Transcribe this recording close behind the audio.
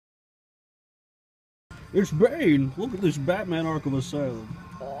It's Bane! Look at this Batman Arkham Asylum.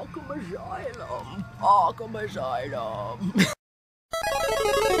 Arkham Asylum. Arkham Asylum.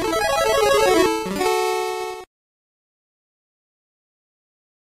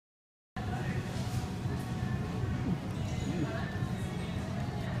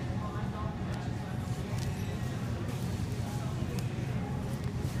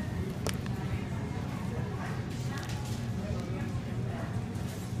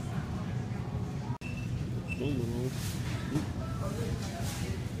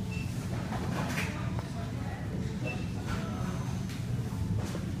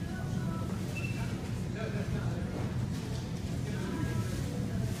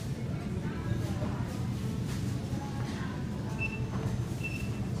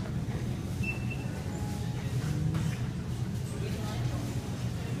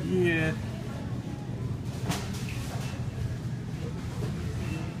 Yeah.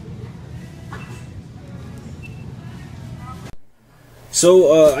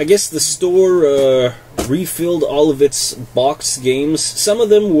 So, I guess the store refilled all of its boxed games. Some of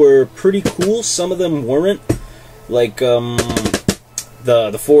them were pretty cool, some of them weren't. Like,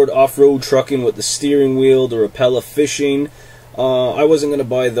 the Ford off-road trucking with the steering wheel, the Rapella fishing. I wasn't going to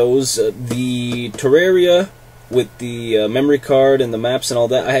buy those. The Terraria with the memory card and the maps and all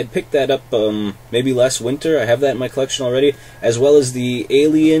that, I had picked that up maybe last winter. I have that in my collection already. As well as the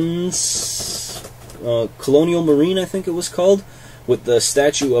Aliens Colonial Marine, I think it was called, with the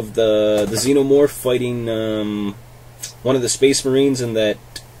statue of the Xenomorph fighting one of the Space Marines in that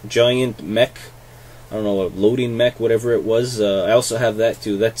giant mech. I don't know, a loading mech, whatever it was. I also have that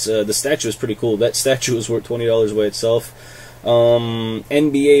too. That's the statue is pretty cool. That statue is worth $20 by itself.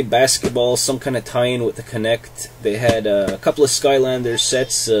 NBA basketball, some kind of tie-in with the Kinect. They had a couple of Skylanders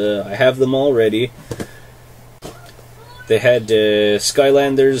sets. I have them already. They had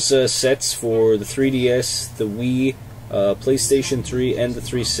Skylanders sets for the 3DS, the Wii, PlayStation 3, and the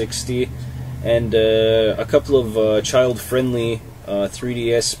 360, and a couple of child-friendly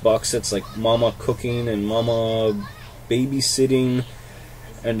 3DS box sets like Mama Cooking and Mama Babysitting.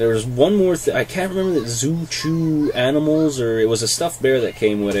 And there was one more thing, I can't remember, the Zoo Chew Animals, or it was a stuffed bear that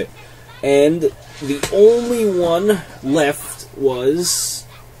came with it. And the only one left was,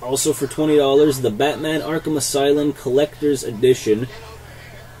 also for $20, the Batman Arkham Asylum Collector's Edition.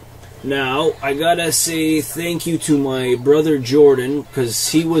 Now, I gotta say thank you to my brother Jordan, because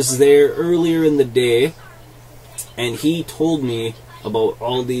he was there earlier in the day, and he told me about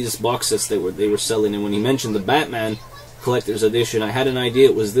all these box sets they were selling, and when he mentioned the Batman Collector's Edition, I had an idea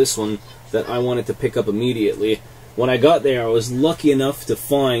it was this one that I wanted to pick up immediately. When I got there, I was lucky enough to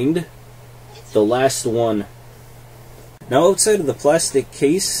find the last one. Now, outside of the plastic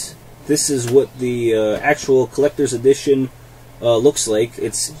case, this is what the actual Collector's Edition looks like.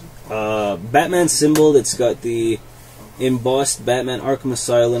 It's Batman symbol. It's got the embossed Batman Arkham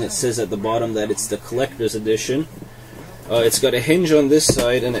Asylum. It says at the bottom that it's the Collector's Edition. It's got a hinge on this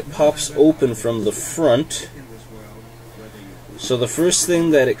side, and it pops open from the front. So the first thing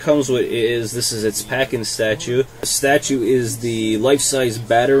that it comes with is, this is its packing statue. The statue is the life-size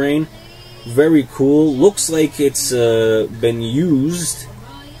Batarang. Very cool. Looks like it's been used,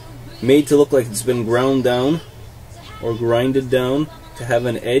 made to look like it's been ground down or grinded down to have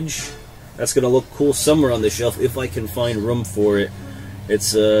an edge. That's going to look cool somewhere on the shelf if I can find room for it.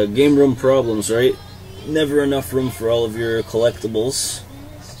 It's game room problems, right? Never enough room for all of your collectibles.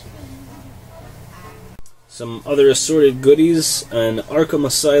 Some other assorted goodies, an Arkham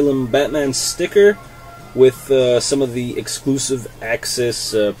Asylum Batman sticker with some of the exclusive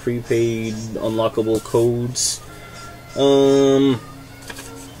access prepaid unlockable codes.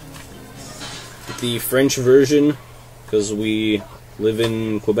 The French version, because we live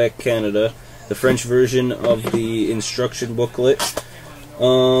in Quebec, Canada, the French version of the instruction booklet.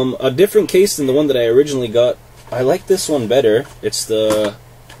 A different case than the one that I originally got. I like this one better. It's the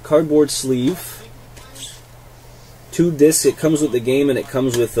cardboard sleeve. 2 discs. It comes with the game, and it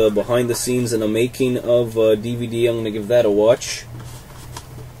comes with behind the scenes and a making of DVD. I'm going to give that a watch.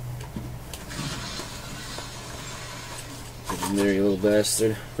 There, you little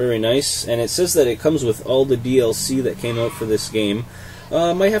bastard. Very nice. And it says that it comes with all the DLC that came out for this game.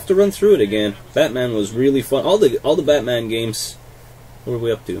 Might have to run through it again. Batman was really fun. All the Batman games. What are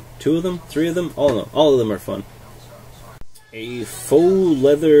we up to? 2 of them? 3 of them? All of them are fun. A faux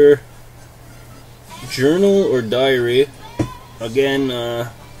leather journal or diary. Again,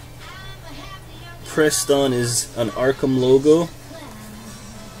 pressed on is an Arkham logo.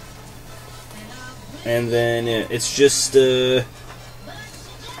 And then it's just a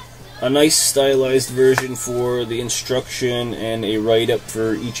nice stylized version for the instruction and a write-up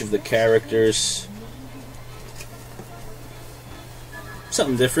for each of the characters.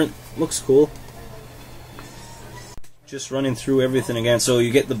 something different. Looks cool. Just running through everything again. So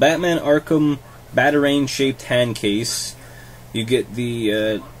you get the Batman Arkham Batarang-shaped hand case. You get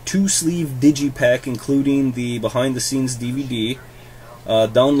the 2-sleeve digipack, including the behind-the-scenes DVD.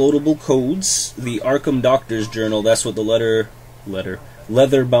 Downloadable codes. The Arkham Doctor's Journal. That's what the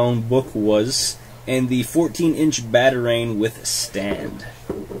leather-bound book was. And the 14-inch Batarang with stand.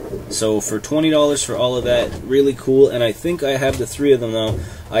 So for $20 for all of that, really cool. And I think I have the 3 of them now.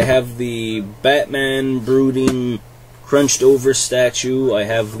 I have the Batman brooding, crunched over statue. I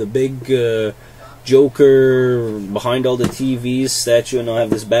have the big Joker behind all the TVs statue, and I have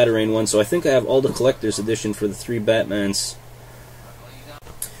this Batarang one. So I think I have all the collector's edition for the 3 Batmans.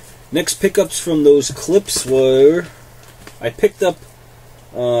 Next pickups from those clips were, I picked up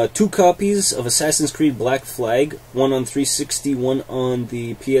 2 copies of Assassin's Creed Black Flag, one on 360, one on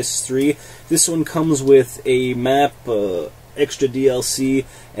the PS3. This one comes with a map, extra DLC,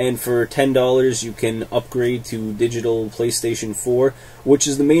 and for $10 you can upgrade to digital PlayStation 4, which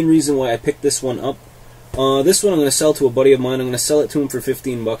is the main reason why I picked this one up. This one I'm going to sell to a buddy of mine. I'm going to sell it to him for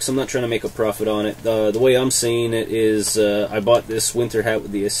 $15. I'm not trying to make a profit on it. The way I'm saying it is I bought this winter hat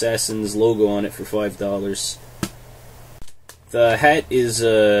with the Assassin's logo on it for $5. The hat is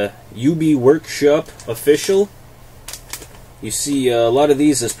UB Workshop official. You see a lot of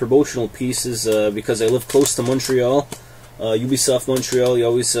these as promotional pieces because I live close to Montreal. Ubisoft Montreal, you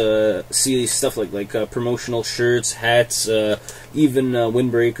always see stuff like promotional shirts, hats, even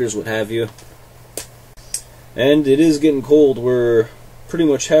windbreakers, what have you. And it is getting cold. We're pretty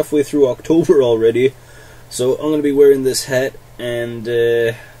much halfway through October already. So I'm going to be wearing this hat, and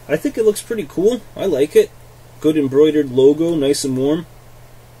I think it looks pretty cool. I like it. Good embroidered logo, nice and warm.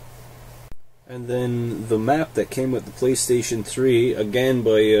 And then the map that came with the PlayStation 3, again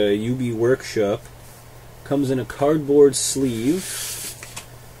by UB Workshop, comes in a cardboard sleeve.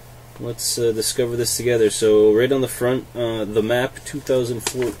 Let's discover this together. So right on the front, the map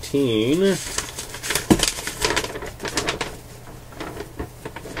 2014.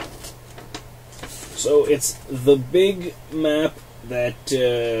 So it's the big map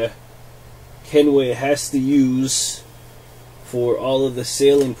that Kenway has to use for all of the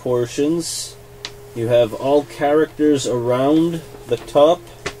sailing portions. You have all characters around the top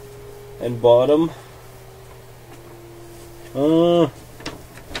and bottom. I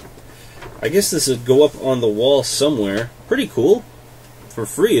guess this would go up on the wall somewhere. Pretty cool. For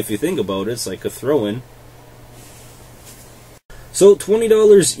free if you think about it. It's like a throw-in. So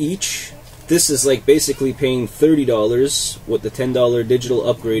 $20 each. This is like basically paying $30 with the $10 digital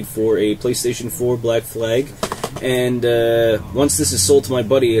upgrade for a PlayStation 4 Black Flag. And once this is sold to my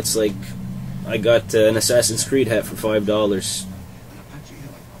buddy, it's like I got an Assassin's Creed hat for $5.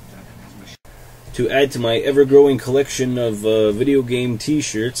 To add to my ever-growing collection of video game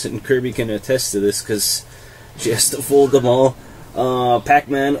t-shirts, and Kirby can attest to this because she has to fold them all.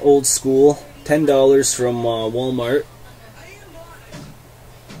 Pac-Man Old School, $10 from Walmart.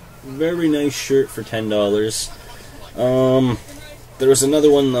 Very nice shirt for $10. There was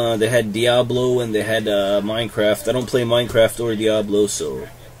another one, they had Diablo and they had Minecraft. I don't play Minecraft or Diablo, so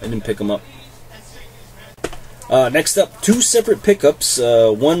I didn't pick them up. Next up, 2 separate pickups.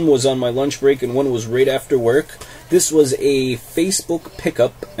 One was on my lunch break and one was right after work. This was a Facebook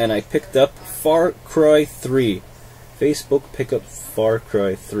pickup, and I picked up Far Cry 3. Facebook pickup Far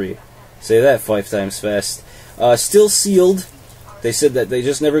Cry 3. Say that 5 times fast. Still sealed. They said that they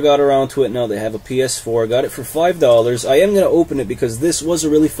just never got around to it. Now they have a PS4. Got it for $5. I am going to open it because this was a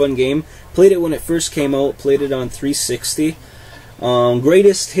really fun game. Played it when it first came out. Played it on 360.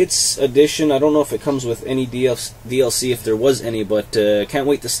 Greatest Hits Edition. I don't know if it comes with any DLC, if there was any, but can't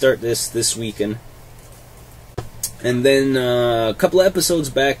wait to start this weekend. And then a couple of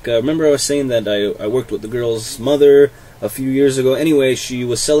episodes back, remember I was saying that I worked with the girl's mother a few years ago. Anyway, she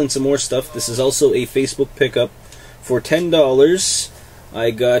was selling some more stuff. This is also a Facebook pickup. For $10,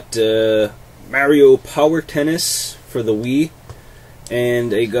 I got Mario Power Tennis for the Wii,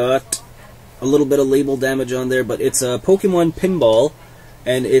 and I got a little bit of label damage on there, but it's a Pokemon Pinball,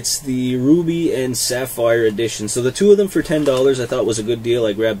 and it's the Ruby and Sapphire edition. So the 2 of them for $10 I thought was a good deal.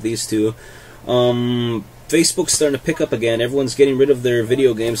 I grabbed these 2. Facebook's starting to pick up again. Everyone's getting rid of their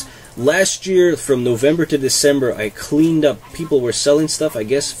video games. Last year, from November to December, I cleaned up. People were selling stuff, I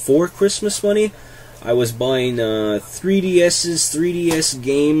guess, for Christmas money. I was buying 3DS's, 3DS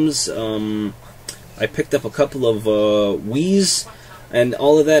games. I picked up a couple of Wii's, and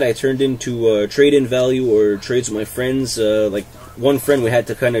all of that I turned into trade-in value or trades with my friends, like one friend we had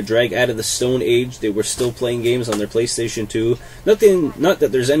to kind of drag out of the Stone Age. They were still playing games on their PlayStation 2. Not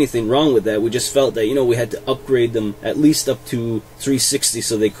that there's anything wrong with that. We just felt that, you know, we had to upgrade them at least up to 360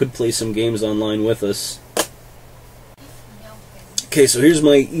 so they could play some games online with us. Okay, so here's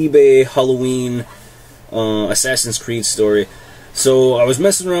my eBay Halloween Assassin's Creed story. So I was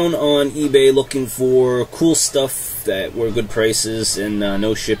messing around on eBay looking for cool stuff that were good prices and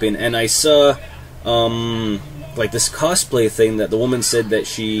no shipping, and I saw like this cosplay thing that the woman said that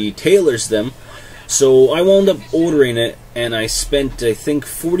she tailors them. So I wound up ordering it, and I spent, I think,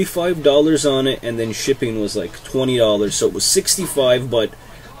 $45 on it, and then shipping was like $20. So it was $65, but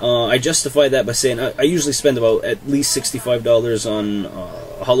I justify that by saying I usually spend about at least $65 on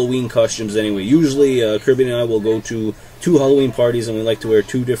Halloween costumes anyway. Usually Kirby and I will go to 2 Halloween parties, and we like to wear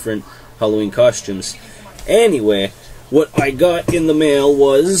 2 different Halloween costumes. Anyway, what I got in the mail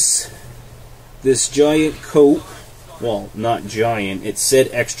was this giant coat. Well, not giant, it said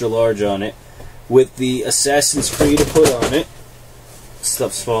extra large on it, with the Assassin's Creed hood on it.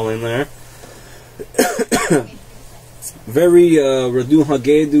 Stuff's falling there. Very Radu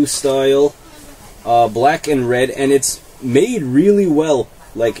Hagedu style, black and red, and it's made really well.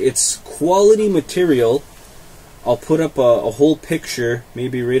 Like, it's quality material. I'll put up a whole picture,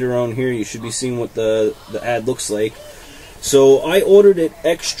 maybe right around here. You should be seeing what the ad looks like. So I ordered it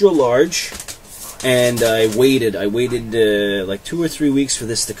extra large, and I waited like 2 or 3 weeks for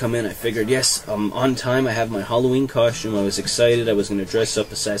this to come in. I figured, yes, I'm on time. I have my Halloween costume. I was excited. I was going to dress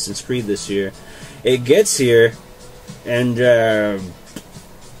up Assassin's Creed this year. It gets here, and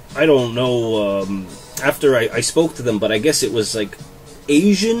I don't know, after I spoke to them, but I guess it was like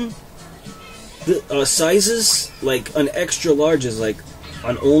Asian sizes. Like an extra large is like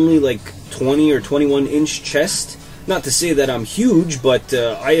on only like 20 or 21 inch chest. Not to say that I'm huge, but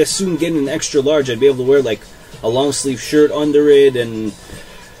I assume getting an extra large I'd be able to wear like a long sleeve shirt under it. And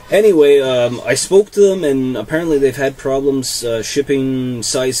anyway, I spoke to them, and apparently they've had problems shipping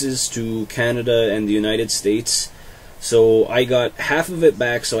sizes to Canada and the United States. So I got half of it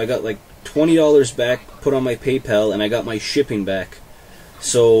back, so I got like $20 back put on my PayPal, and I got my shipping back.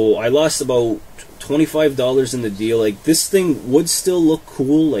 So I lost about $25 in the deal. Like, this thing would still look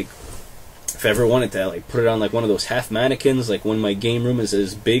cool, like if I ever wanted to like put it on like one of those half mannequins, like when my game room is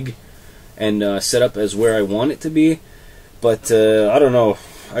as big and set up as where I want it to be. But I don't know,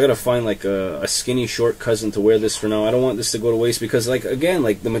 I gotta find like a skinny short cousin to wear this for now. I don't want this to go to waste, because like, again,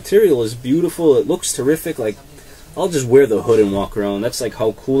 like the material is beautiful, it looks terrific. Like, I'll just wear the hood and walk around. That's like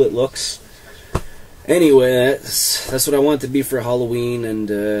how cool it looks. Anyway, that's what I want to be for Halloween, and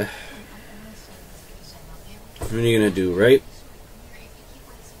what are you gonna do, right?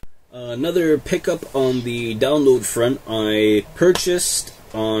 Another pickup on the download front, I purchased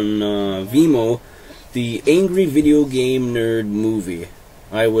on Vimeo the Angry Video Game Nerd movie.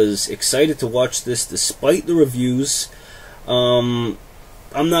 I was excited to watch this despite the reviews. I'm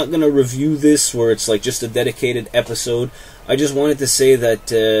not going to review this where it's like just a dedicated episode. I just wanted to say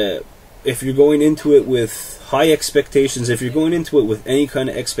that if you're going into it with high expectations, if you're going into it with any kind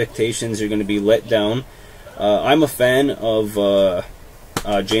of expectations, you're going to be let down. I'm a fan of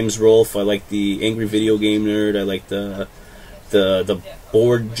James Rolfe. I like the Angry Video Game Nerd. I like the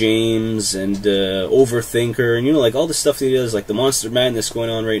Bored James and Overthinker, and you know, like all the stuff that he does. Like the Monster Madness going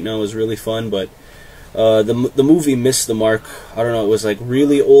on right now is really fun, but the movie missed the mark. I don't know. It was like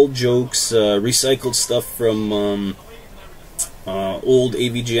really old jokes, recycled stuff from old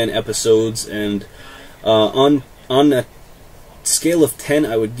AVGN episodes, and on a scale of 10,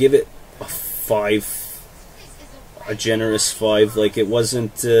 I would give it a 5. A generous 5. Like, it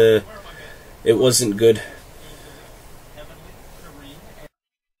wasn't good.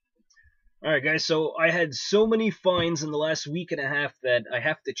 Alright guys, so I had so many finds in the last week and a half that I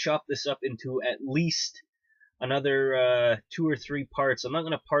have to chop this up into at least another 2 or 3 parts. I'm not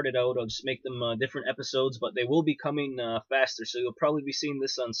going to part it out, I'll just make them different episodes, but they will be coming faster, so you'll probably be seeing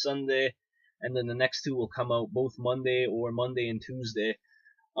this on Sunday, and then the next 2 will come out both Monday or Monday and Tuesday.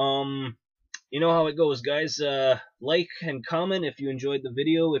 You know how it goes, guys. Like and comment if you enjoyed the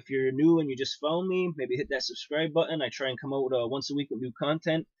video. If you're new and you just found me, maybe hit that subscribe button. I try and come out once a week with new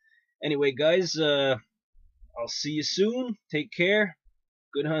content. Anyway, guys, I'll see you soon. Take care.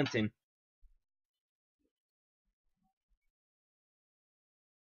 Good hunting.